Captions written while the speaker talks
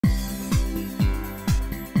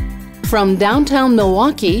From downtown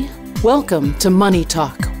Milwaukee, welcome to Money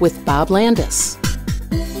Talk with Bob Landis.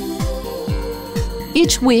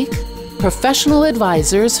 Each week, professional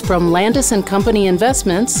advisors from Landis & Company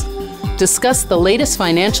Investments discuss the latest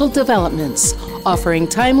financial developments, offering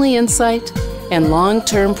timely insight and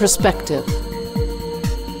long-term perspective.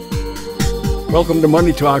 Welcome to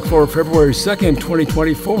Money Talk for February 2nd,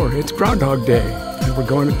 2024. It's Groundhog Day, and we're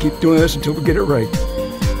going to keep doing this until we get it right.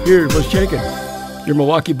 Here's what's shaking. Your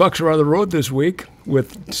Milwaukee Bucks are on the road this week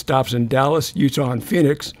with stops in Dallas, Utah, and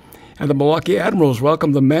Phoenix. And the Milwaukee Admirals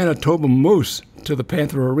welcome the Manitoba Moose to the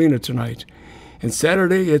Panther Arena tonight. And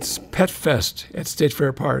Saturday, it's Pet Fest at State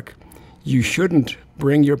Fair Park. You shouldn't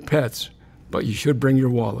bring your pets, but you should bring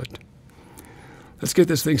your wallet. Let's get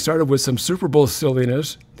this thing started with some Super Bowl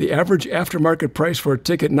silliness. The average aftermarket price for a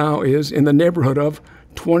ticket now is in the neighborhood of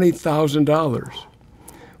 $20,000,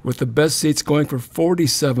 with the best seats going for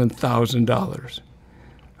 $47,000.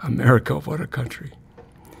 America, what a country.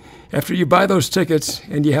 After you buy those tickets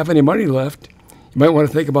and you have any money left, you might want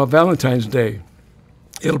to think about Valentine's Day.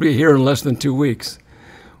 It'll be here in less than 2 weeks.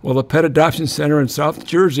 Well, the Pet Adoption Center in South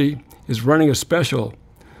Jersey is running a special.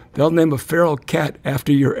 They'll name a feral cat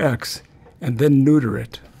after your ex and then neuter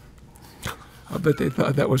it. I bet they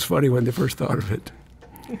thought that was funny when they first thought of it.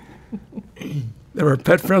 There are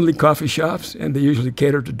pet-friendly coffee shops, and they usually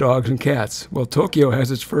cater to dogs and cats. Well, Tokyo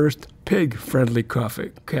has its first pig-friendly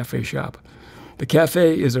cafe shop. The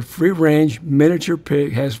cafe is a free-range miniature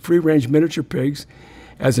pig, has free-range miniature pigs,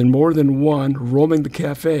 as in more than one, roaming the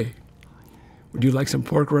cafe. Would you like some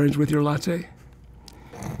pork rinds with your latte?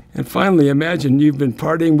 And finally, imagine you've been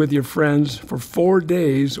partying with your friends for 4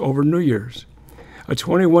 days over New Year's. A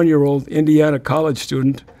 21-year-old Indiana college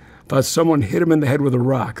student thought someone hit him in the head with a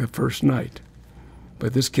rock the first night.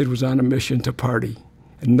 But this kid was on a mission to party,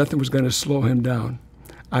 and nothing was going to slow him down.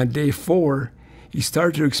 On day 4, he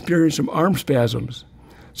started to experience some arm spasms,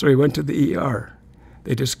 so he went to the ER.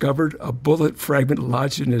 They discovered a bullet fragment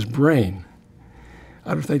lodged in his brain.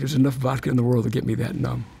 I don't think there's enough vodka in the world to get me that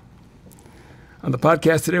numb. On the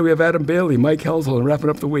podcast today, we have Adam Baley, Mike Hoelzl, and wrapping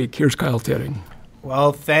up the week, here's Kyle Tetting.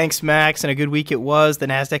 Well, thanks, Max, and a good week it was. The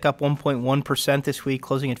Nasdaq up 1.1% this week,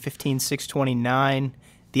 closing at 15,629.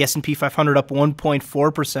 The S&P 500 up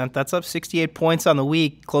 1.4%. That's up 68 points on the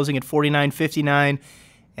week, closing at 49.59.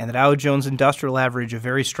 And the Dow Jones Industrial average, a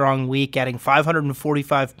very strong week, adding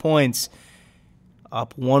 545 points,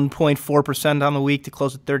 up 1.4% on the week to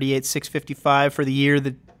close at 38,655 for the year.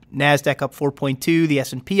 The Nasdaq up 4.2, the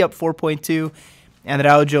S&P up 4.2, and the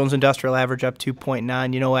Dow Jones Industrial average up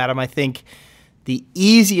 2.9. You know, Adam, I think the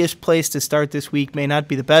easiest place to start this week may not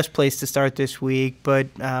be the best place to start this week, but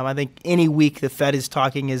I think any week the Fed is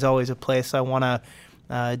talking is always a place I want to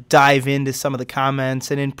dive into some of the comments.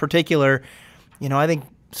 And in particular, you know, I think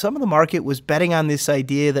some of the market was betting on this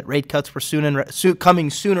idea that rate cuts were coming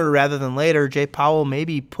sooner rather than later. Jay Powell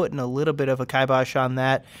maybe putting a little bit of a kibosh on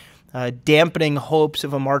that, dampening hopes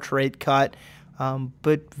of a March rate cut,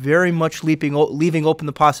 but very much leaving open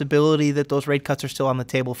the possibility that those rate cuts are still on the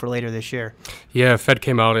table for later this year. Yeah, Fed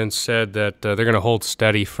came out and said that they're going to hold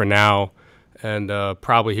steady for now and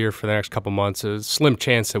probably here for the next couple months. A slim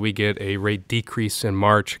chance that we get a rate decrease in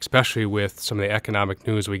March, especially with some of the economic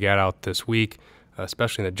news we got out this week,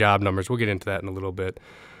 especially in the job numbers. We'll get into that in a little bit.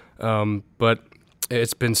 But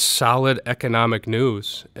it's been solid economic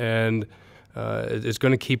news, and it's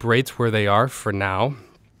going to keep rates where they are for now.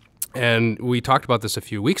 And we talked about this a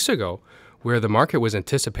few weeks ago, where the market was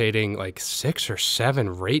anticipating like 6 or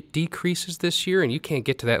 7 rate decreases this year, and you can't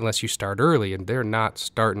get to that unless you start early, and they're not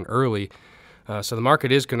starting early. So the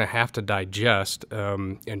market is going to have to digest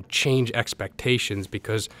and change expectations,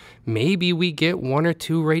 because maybe we get 1 or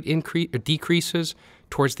 2 rate decreases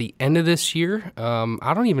towards the end of this year.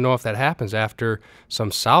 I don't even know if that happens after some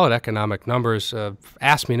solid economic numbers.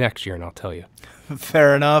 Ask me next year and I'll tell you.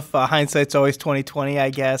 Fair enough. Hindsight's always 20/20, I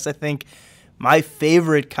guess. I think my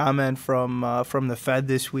favorite comment from the Fed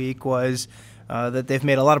this week was that they've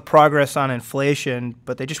made a lot of progress on inflation,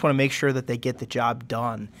 but they just want to make sure that they get the job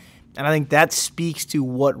done. And I think that speaks to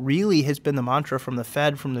what really has been the mantra from the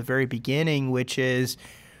Fed from the very beginning, which is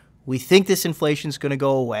we think this inflation is going to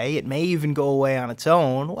go away. It may even go away on its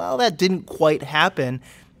own. Well, that didn't quite happen,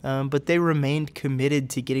 but they remained committed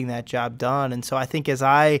to getting that job done. And so I think as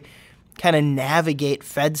I kind of navigate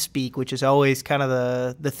Fed speak, which is always kind of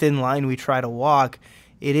the thin line we try to walk,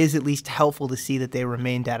 it is at least helpful to see that they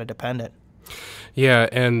remain data dependent. Yeah,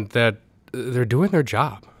 and that they're doing their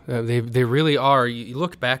job. They really are. You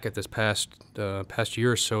look back at this past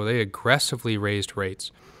year or so, they aggressively raised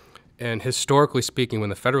rates. And historically speaking, when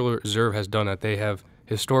the Federal Reserve has done that, they have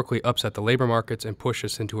historically upset the labor markets and push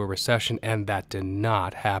us into a recession, and that did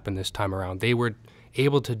not happen this time around. They were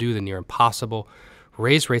able to do the near impossible,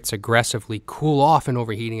 raise rates aggressively, cool off an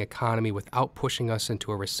overheating economy without pushing us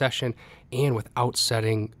into a recession and without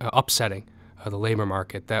upsetting the labor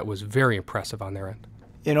market. That was very impressive on their end.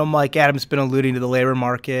 You know, Mike, Adam's been alluding to the labor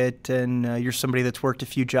market, and you're somebody that's worked a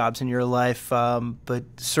few jobs in your life, but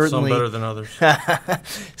certainly some better than others.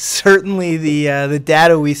 Certainly, the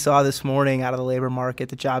data we saw this morning out of the labor market,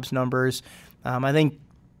 the jobs numbers, I think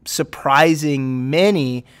surprising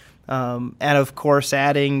many, and of course,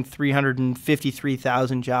 adding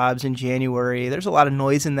 353,000 jobs in January. There's a lot of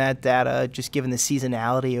noise in that data, just given the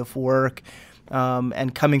seasonality of work.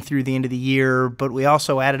 And coming through the end of the year, but we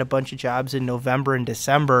also added a bunch of jobs in November and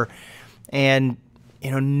December. And,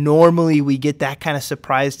 normally we get that kind of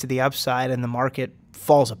surprise to the upside and the market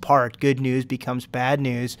falls apart. Good news becomes bad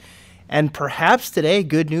news. And perhaps today,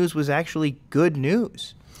 good news was actually good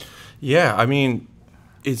news. Yeah, I mean,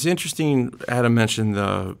 it's interesting. Adam mentioned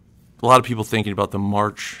a lot of people thinking about the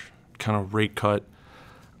March kind of rate cut.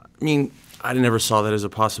 I mean, I never saw that as a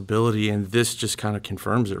possibility, and this just kind of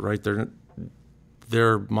confirms it, right?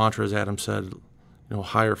 Their mantra, as Adam said,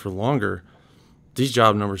 higher for longer. These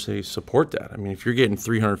job numbers, they support that. I mean, if you're getting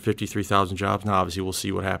 353,000 jobs, now obviously we'll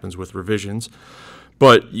see what happens with revisions.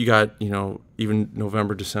 But you got, even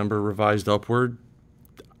November, December revised upward.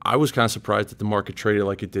 I was kind of surprised that the market traded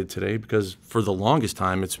like it did today, because for the longest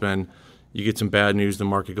time it's been, you get some bad news, the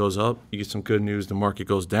market goes up. You get some good news, the market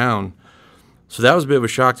goes down. So that was a bit of a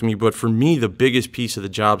shock to me. But for me, the biggest piece of the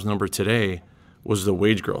jobs number today was the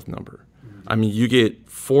wage growth number. I mean, you get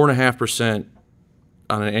 4.5%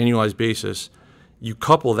 on an annualized basis. You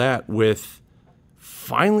couple that with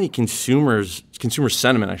finally consumer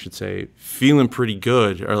sentiment, I should say, feeling pretty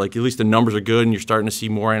good, or like at least the numbers are good, and you're starting to see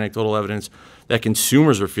more anecdotal evidence that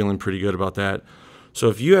consumers are feeling pretty good about that. So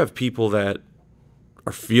if you have people that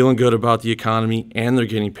are feeling good about the economy and they're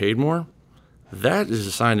getting paid more, that is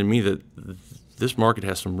a sign to me that this market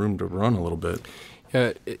has some room to run a little bit.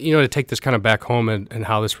 To take this kind of back home and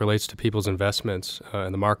how this relates to people's investments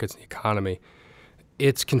in the markets and the economy,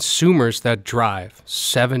 it's consumers that drive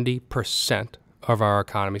 70% of our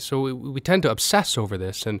economy. So we tend to obsess over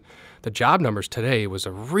this, and the job numbers today was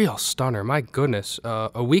a real stunner. My goodness,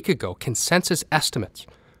 a week ago, consensus estimates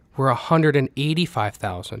were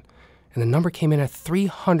 185,000, and the number came in at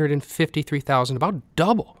 353,000, about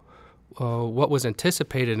double what was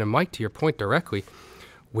anticipated. And Mike, to your point directly,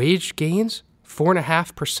 wage gains,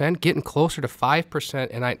 4.5%, getting closer to 5%.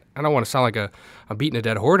 And I don't want to sound like I'm beating a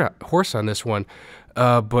dead horse on this one,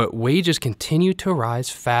 but wages continue to rise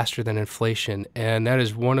faster than inflation, and that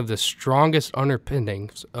is one of the strongest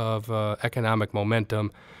underpinnings of economic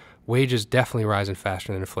momentum. Wages definitely rising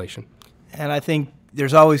faster than inflation. And I think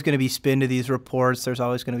there's always going to be spin to these reports. There's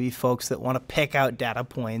always going to be folks that want to pick out data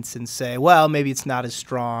points and say, well, maybe it's not as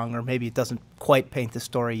strong, or maybe it doesn't quite paint the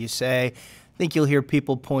story you say. I think you'll hear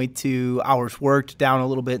people point to hours worked down a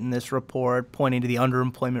little bit in this report, pointing to the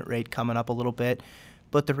underemployment rate coming up a little bit.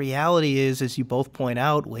 But the reality is, as you both point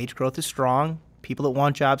out, wage growth is strong. People that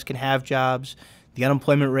want jobs can have jobs. The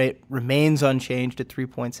unemployment rate remains unchanged at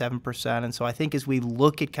 3.7%. And so I think as we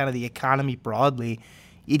look at kind of the economy broadly,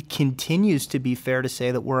 it continues to be fair to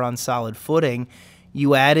say that we're on solid footing.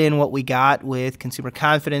 You add in what we got with consumer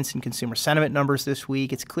confidence and consumer sentiment numbers this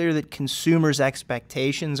week, it's clear that consumers'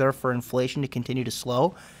 expectations are for inflation to continue to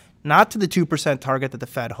slow, not to the 2% target that the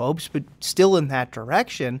Fed hopes, but still in that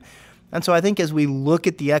direction. And so I think as we look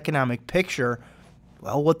at the economic picture,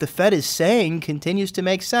 well, what the Fed is saying continues to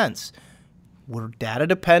make sense. We're data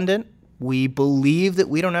dependent. We believe that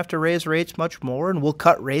we don't have to raise rates much more, and we'll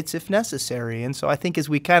cut rates if necessary. And so I think as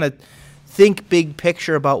we kind of think big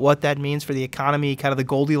picture about what that means for the economy, kind of the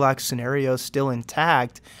Goldilocks scenario is still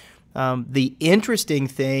intact. The interesting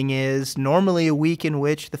thing is normally a week in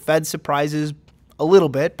which the Fed surprises a little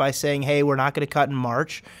bit by saying, hey, we're not going to cut in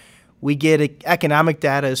March. We get economic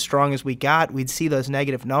data as strong as we got, we'd see those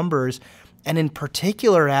negative numbers. And in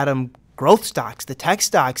particular, Adam, growth stocks, the tech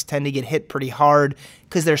stocks tend to get hit pretty hard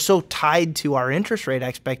because they're so tied to our interest rate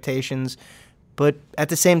expectations. But at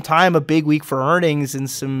the same time, a big week for earnings and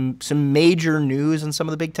some major news on some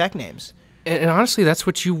of the big tech names. And honestly, that's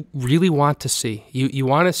what you really want to see. You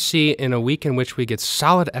want to see in a week in which we get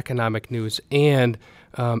solid economic news and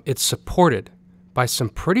it's supported by some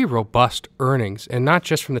pretty robust earnings, and not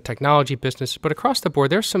just from the technology business, but across the board.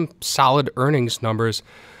 There's some solid earnings numbers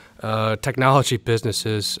Technology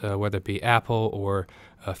businesses, whether it be Apple or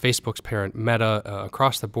Facebook's parent Meta,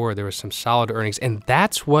 across the board, there was some solid earnings, and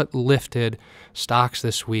that's what lifted stocks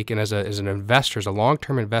this week. And as an investor, as a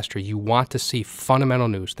long-term investor, you want to see fundamental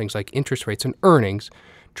news, things like interest rates and earnings,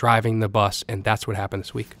 driving the bus, and that's what happened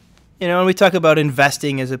this week. You know, when we talk about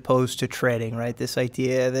investing as opposed to trading, right? This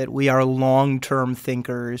idea that we are long-term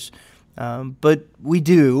thinkers, but we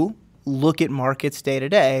do look at markets day to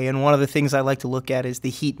day. And one of the things I like to look at is the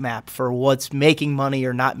heat map for what's making money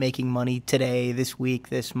or not making money today, this week,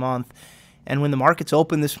 this month. And when the markets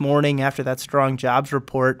opened this morning after that strong jobs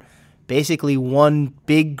report, basically one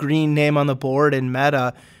big green name on the board in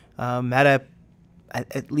Meta,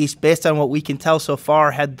 at least based on what we can tell so far,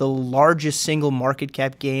 had the largest single market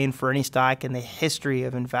cap gain for any stock in the history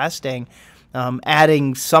of investing,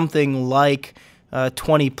 adding something like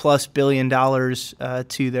 $20+ billion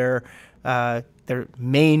to their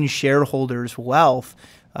main shareholders' wealth.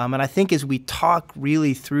 And I think as we talk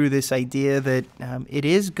really through this idea that it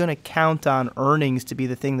is going to count on earnings to be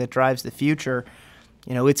the thing that drives the future,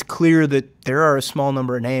 you know, it's clear that there are a small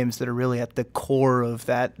number of names that are really at the core of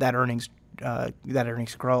that earnings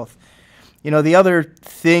growth. You know, the other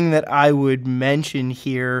thing that I would mention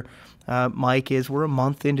here, Mike, is we're a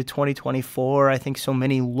month into 2024. I think so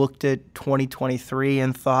many looked at 2023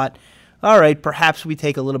 and thought, all right, perhaps we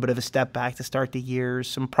take a little bit of a step back to start the year.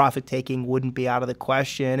 Some profit taking wouldn't be out of the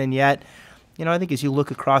question. And yet, you know, I think as you look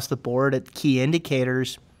across the board at key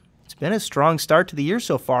indicators, it's been a strong start to the year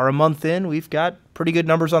so far. A month in, we've got pretty good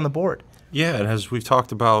numbers on the board. Yeah, and as we've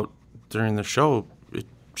talked about during the show, it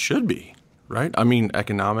should be, right? I mean,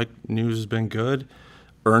 economic news has been good.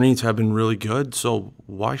 Earnings have been really good, so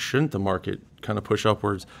why shouldn't the market kind of push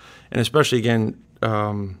upwards? And especially, again,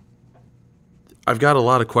 I've got a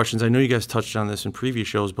lot of questions. I know you guys touched on this in previous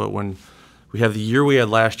shows, but when we have the year we had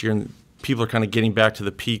last year and people are kind of getting back to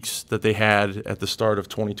the peaks that they had at the start of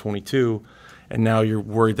 2022, and now you're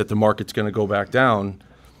worried that the market's going to go back down,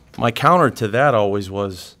 my counter to that always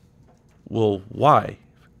was, well, why?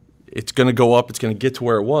 It's going to go up. It's going to get to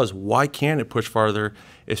where it was. Why can't it push farther,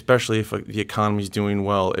 especially if the economy's doing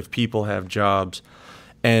well, if people have jobs?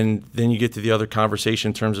 And then you get to the other conversation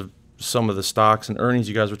in terms of some of the stocks and earnings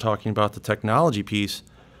you guys were talking about, the technology piece.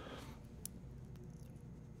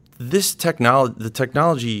 The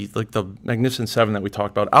technology, like the Magnificent Seven that we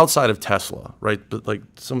talked about, outside of Tesla, right? But like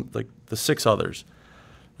the six others,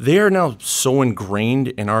 they are now so ingrained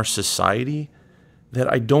in our society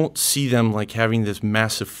that I don't see them like having this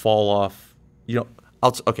massive fall off. You know,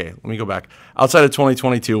 okay, let me go back. Outside of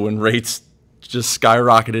 2022, when rates just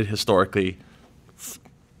skyrocketed historically,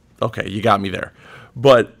 okay, you got me there.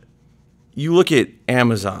 But you look at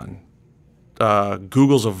Amazon,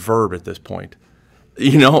 Google's a verb at this point.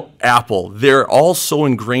 You know, Apple, they're all so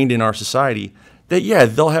ingrained in our society that, yeah,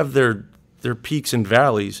 they'll have their peaks and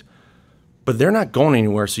valleys, but they're not going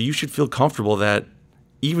anywhere. So you should feel comfortable that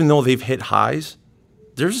even though they've hit highs,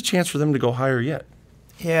 there's a chance for them to go higher yet.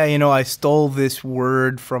 Yeah, you know, I stole this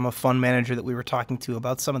word from a fund manager that we were talking to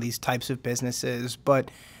about some of these types of businesses.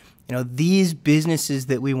 But, you know, these businesses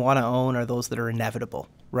that we want to own are those that are inevitable,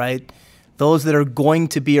 right? Those that are going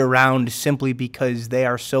to be around simply because they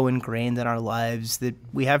are so ingrained in our lives that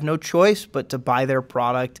we have no choice but to buy their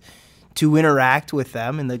product, to interact with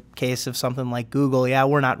them. In the case of something like Google, yeah,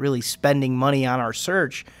 we're not really spending money on our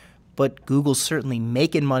search, but Google's certainly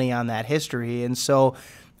making money on that history. And so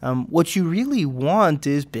what you really want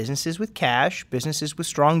is businesses with cash, businesses with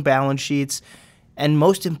strong balance sheets, and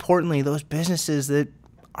most importantly, those businesses that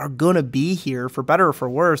are going to be here for better or for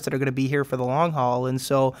worse, that are going to be here for the long haul. And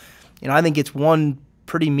so, you know, I think it's one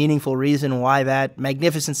pretty meaningful reason why that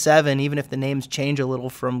Magnificent Seven, even if the names change a little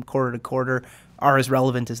from quarter to quarter, are as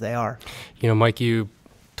relevant as they are. You know, Mike, you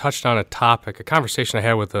touched on a conversation I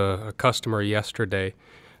had with a customer yesterday.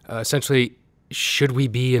 Essentially, should we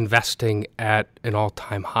be investing at an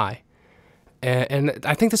all-time high? And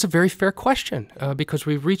I think that's a very fair question because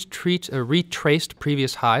we've retraced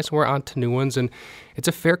previous highs and we're on to new ones. And it's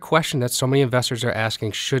a fair question that so many investors are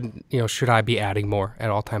asking, should I be adding more at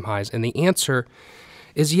all-time highs? And the answer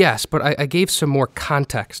is yes, but I gave some more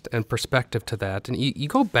context and perspective to that. And you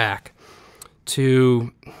go back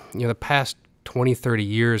to the past 20, 30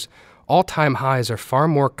 years, all-time highs are far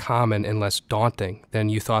more common and less daunting than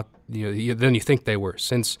you thought than you think they were.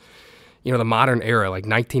 Since the modern era, like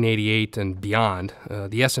 1988 and beyond,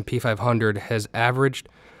 the S&P 500 has averaged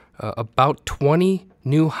about 20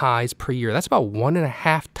 new highs per year. That's about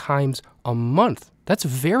 1.5 times a month. That's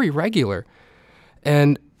very regular.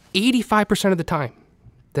 And 85% of the time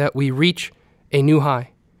that we reach a new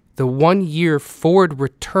high, the 1-year forward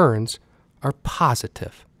returns are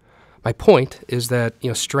positive. my point is that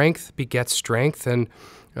strength begets strength, and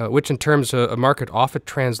which in terms of a market often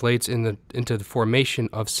translates into the formation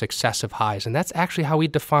of successive highs. And that's actually how we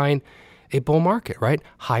define a bull market, right?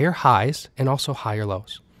 Higher highs and also higher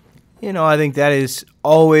lows. I think that is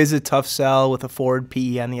always a tough sell with a forward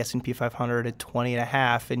PE on the S&P 500 at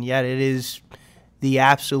 20.5, and yet it is the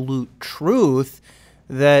absolute truth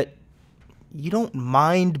that you don't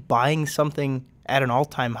mind buying something at an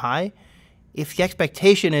all-time high if the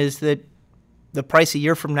expectation is that the price a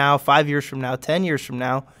year from now, 5 years from now, 10 years from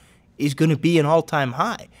now is going to be an all-time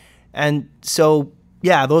high. And so,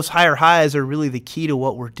 yeah, those higher highs are really the key to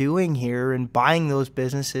what we're doing here and buying those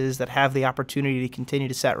businesses that have the opportunity to continue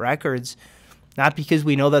to set records, not because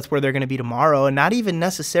we know that's where they're going to be tomorrow, and not even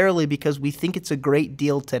necessarily because we think it's a great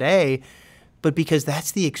deal today, but because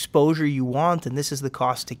that's the exposure you want and this is the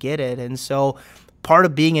cost to get it. And so part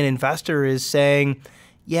of being an investor is saying,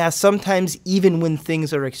 yeah, sometimes even when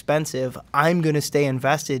things are expensive, I'm going to stay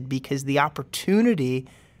invested because the opportunity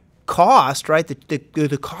cost, right,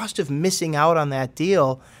 the cost of missing out on that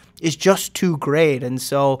deal is just too great. And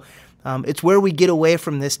so it's where we get away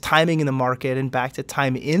from this timing in the market and back to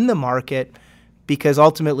time in the market, because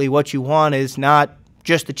ultimately what you want is not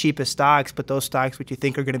just the cheapest stocks, but those stocks which you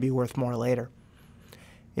think are going to be worth more later.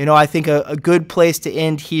 I think a good place to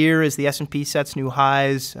end here is the S&P sets new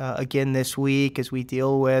highs again this week as we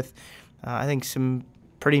deal with, I think, some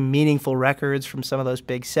pretty meaningful records from some of those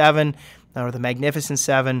big seven or the Magnificent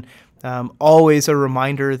Seven. Always a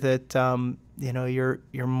reminder that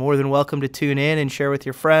you're more than welcome to tune in and share with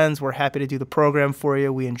your friends. We're happy to do the program for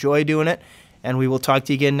you. We enjoy doing it, and we will talk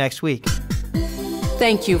to you again next week.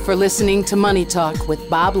 Thank you for listening to Money Talk with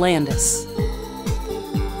Bob Landis.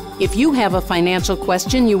 If you have a financial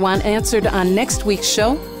question you want answered on next week's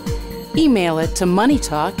show, email it to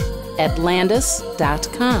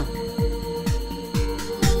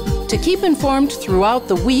moneytalk@landis.com. To keep informed throughout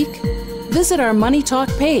the week, visit our Money Talk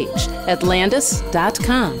page at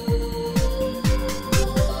landis.com.